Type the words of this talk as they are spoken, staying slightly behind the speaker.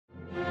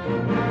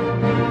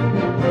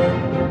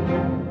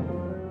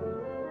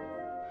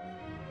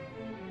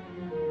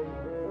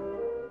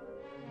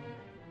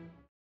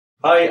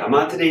Hi, I'm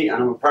Anthony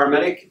and I'm a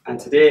paramedic, and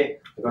today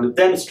I'm going to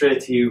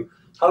demonstrate to you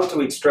how to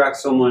extract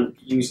someone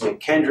using a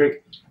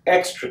Kendricks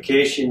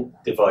Extrication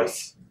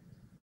device.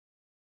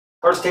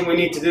 First thing we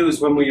need to do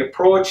is when we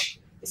approach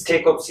is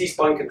take up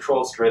C-spine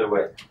control straight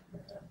away.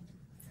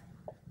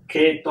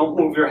 Okay, don't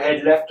move your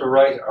head left or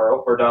right or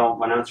up or down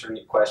when answering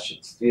your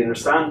questions. Do you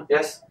understand?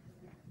 Yes?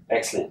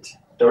 Excellent.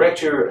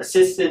 Direct your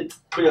assistant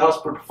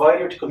pre-hospital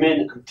provider to come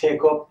in and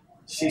take up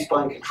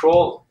C-spine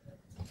control.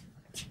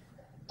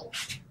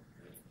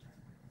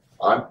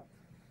 On.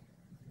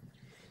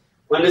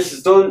 When this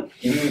is done,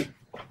 you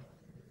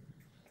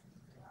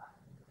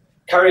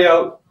carry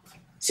out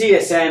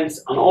CSMs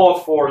on all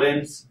 4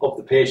 limbs of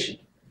the patient.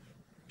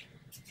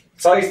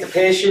 Size the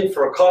patient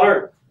for a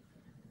collar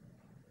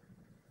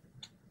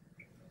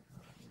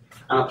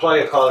and apply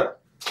a collar.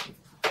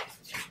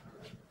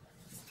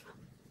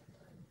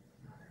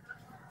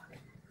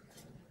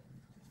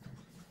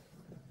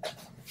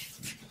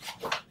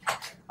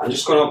 I'm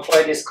just going to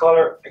apply this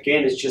collar.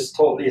 Again, it's just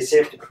totally a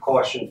safety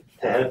precaution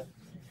to help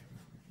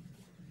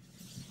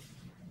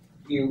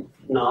you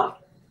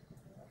not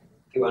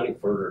do any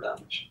further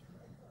damage.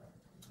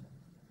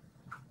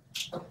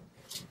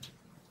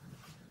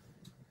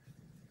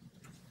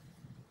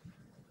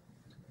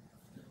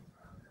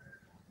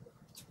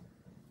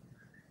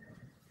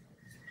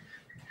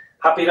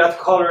 Happy that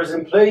the collar is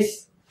in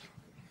place?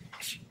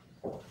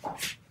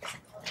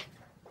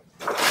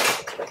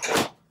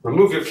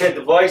 Remove your kit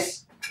device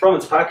from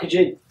its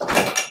packaging.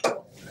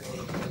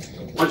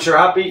 Once you're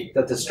happy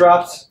that the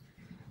straps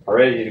are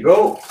ready to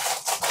go,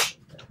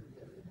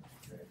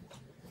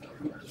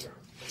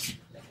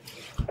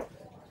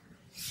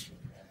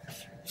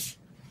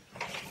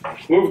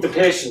 move the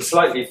patient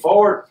slightly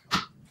forward,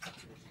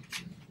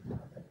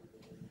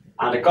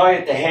 and the guy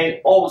at the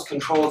head always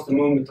controls the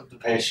movement of the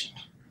patient.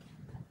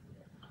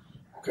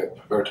 Okay,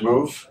 prepare to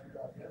move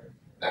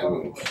and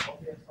move.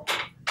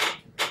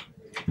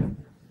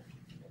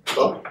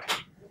 Stop.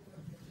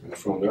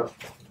 From there.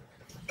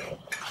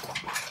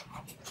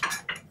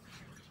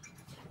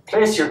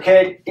 Place your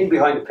keg in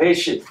behind the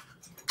patient,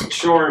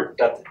 ensuring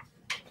that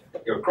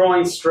your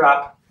groin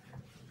strap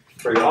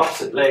for your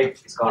opposite leg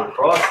is gone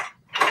across.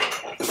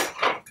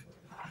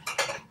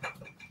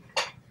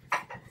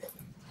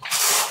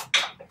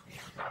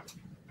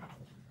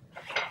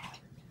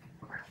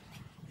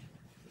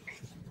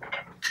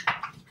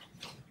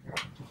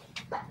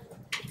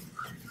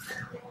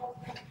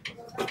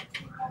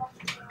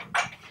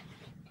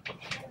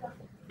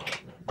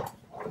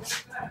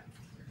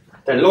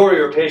 Then lower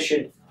your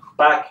patient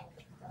back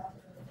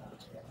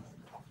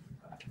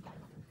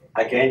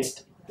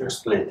against your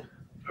splint.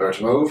 Prepare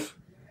to move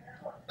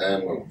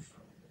and move.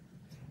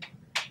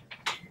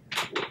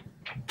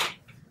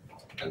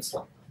 And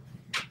stop.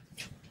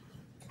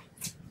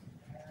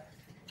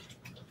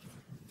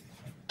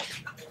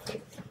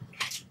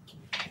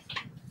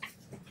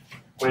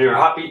 When you're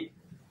happy,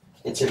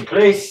 it's in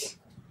place.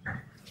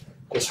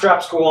 The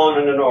straps go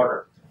on in an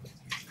order.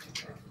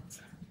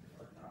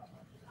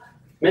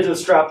 Middle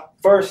strap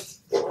first.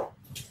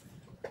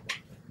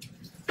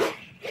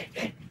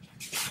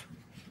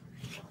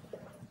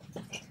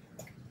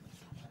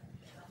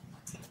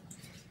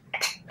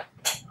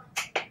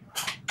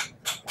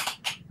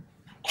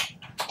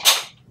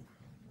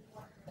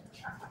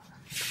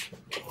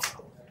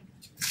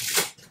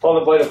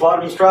 Followed by the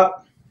bottom strap.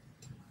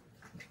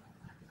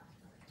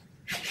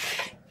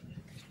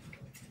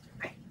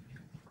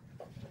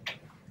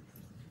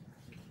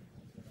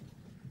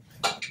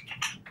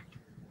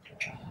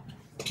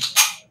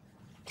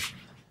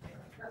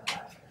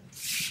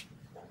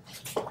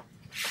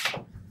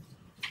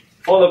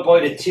 Followed by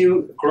the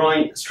 2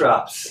 groin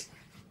straps.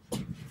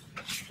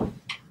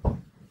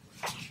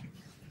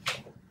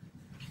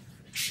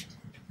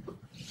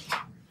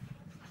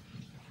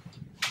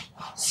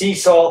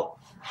 Seesaw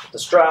the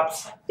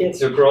straps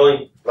into the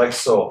groin like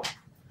so.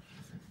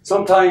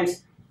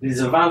 Sometimes it is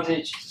an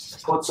advantage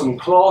to put some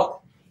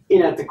cloth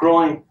in at the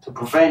groin to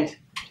prevent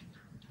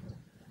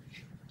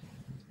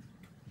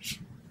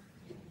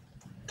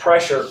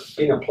pressure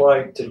being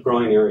applied to the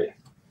groin area.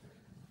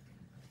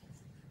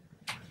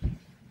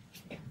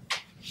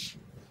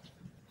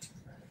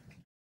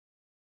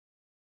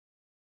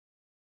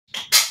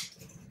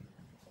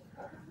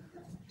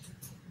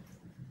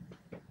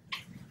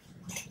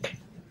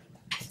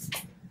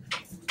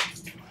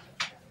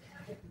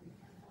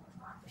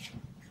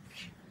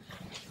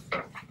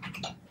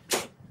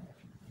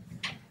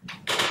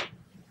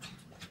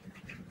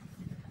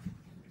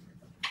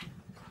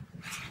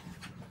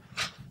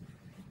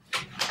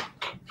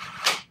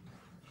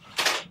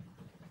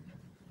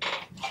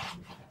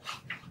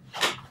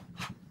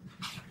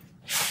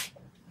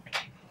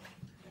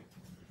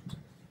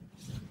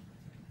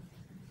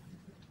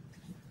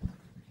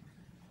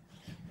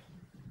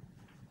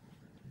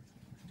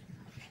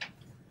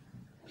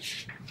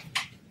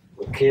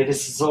 Okay,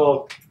 this is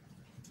all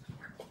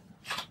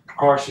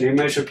precautionary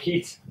measure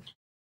kit.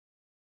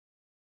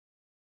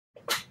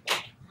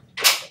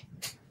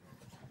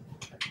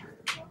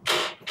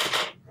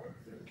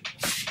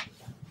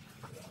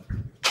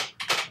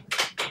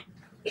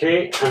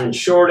 Okay, and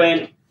ensure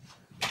then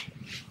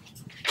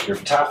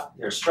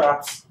your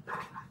straps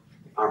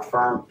are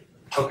firm.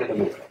 Tuck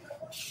them in.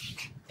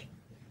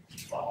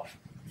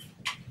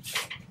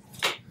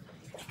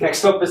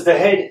 Next up is the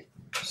head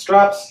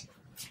straps.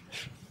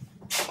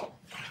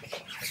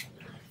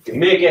 You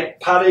may get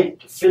padding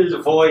to fill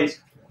the void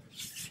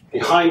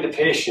behind the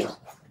patient.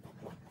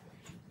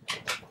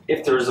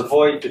 If there is a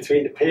void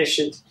between the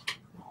patient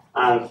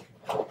and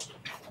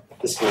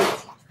the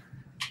splint.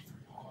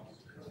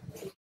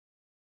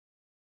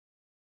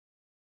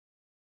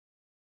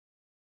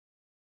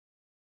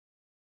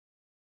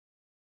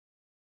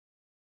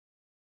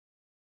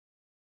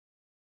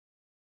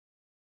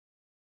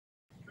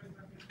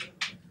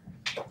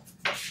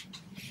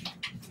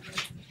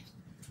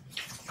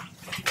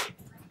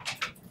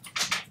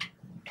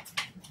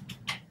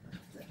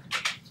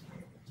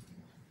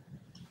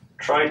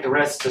 Try to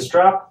rest the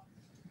strap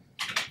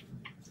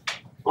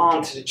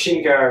onto the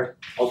chin guard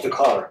of the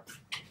collar,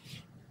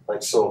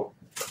 like so.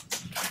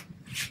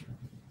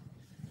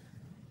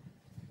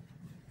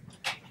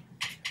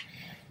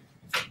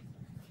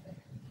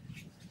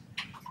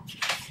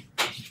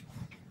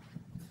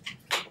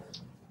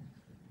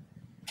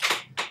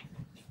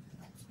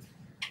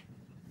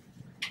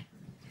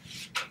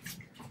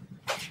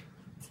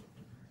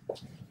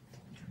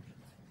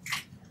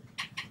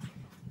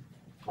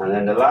 And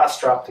then the last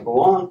strap to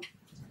go on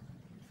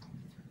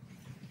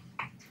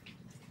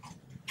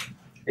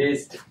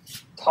is the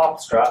top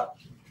strap,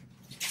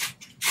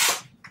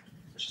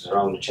 which is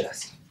around the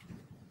chest.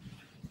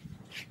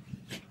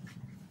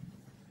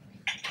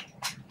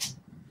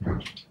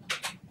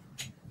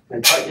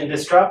 And tightening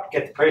this strap,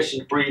 get the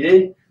patient to breathe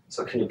in.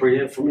 So can you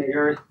breathe in for me,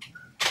 Gary?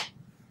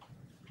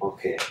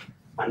 Okay.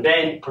 And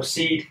then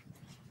proceed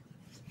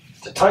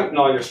to tighten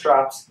all your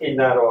straps in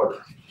that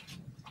order.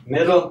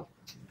 Middle,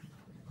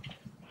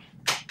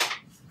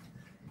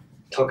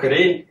 tuck it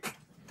in,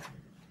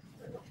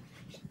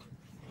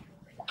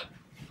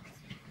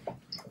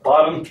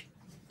 bottom,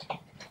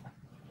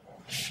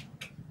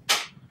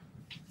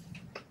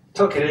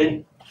 tuck it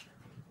in,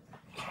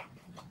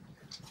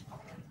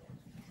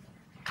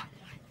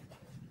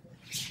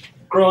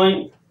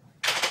 groin,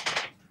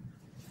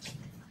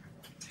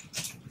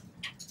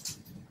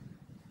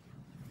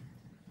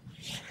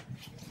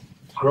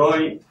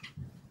 groin,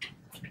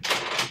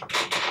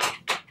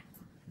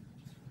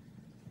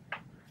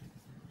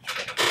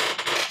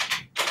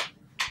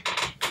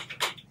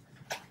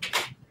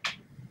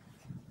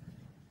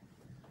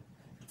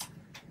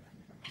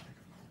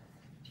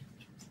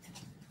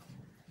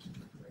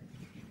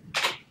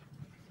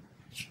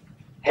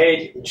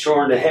 head,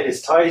 ensuring the head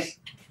is tight.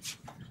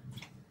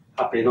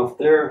 Happy enough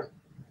there.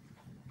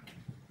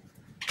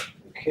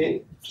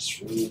 Okay, just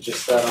remove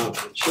just that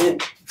onto the chin.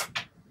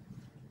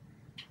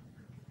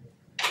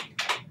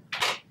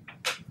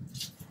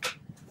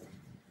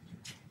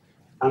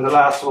 And the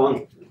last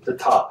one, the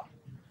top.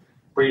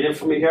 Breathe in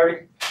for me,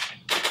 Gary.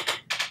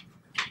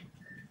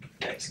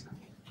 Excellent.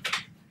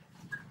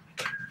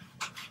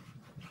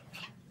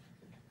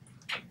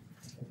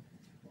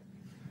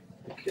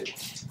 Okay.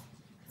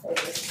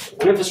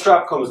 And if the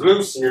strap comes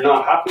loose and you're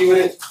not happy with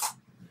it,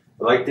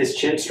 like this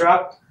chin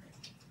strap,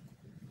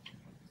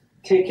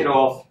 take it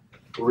off,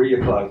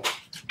 reapply.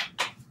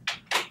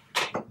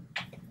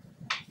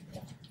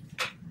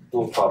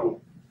 No problem.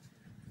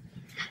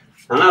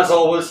 And as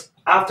always,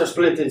 after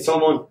splinting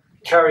someone,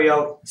 carry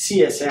out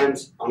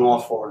CSMs on all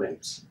 4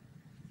 limbs.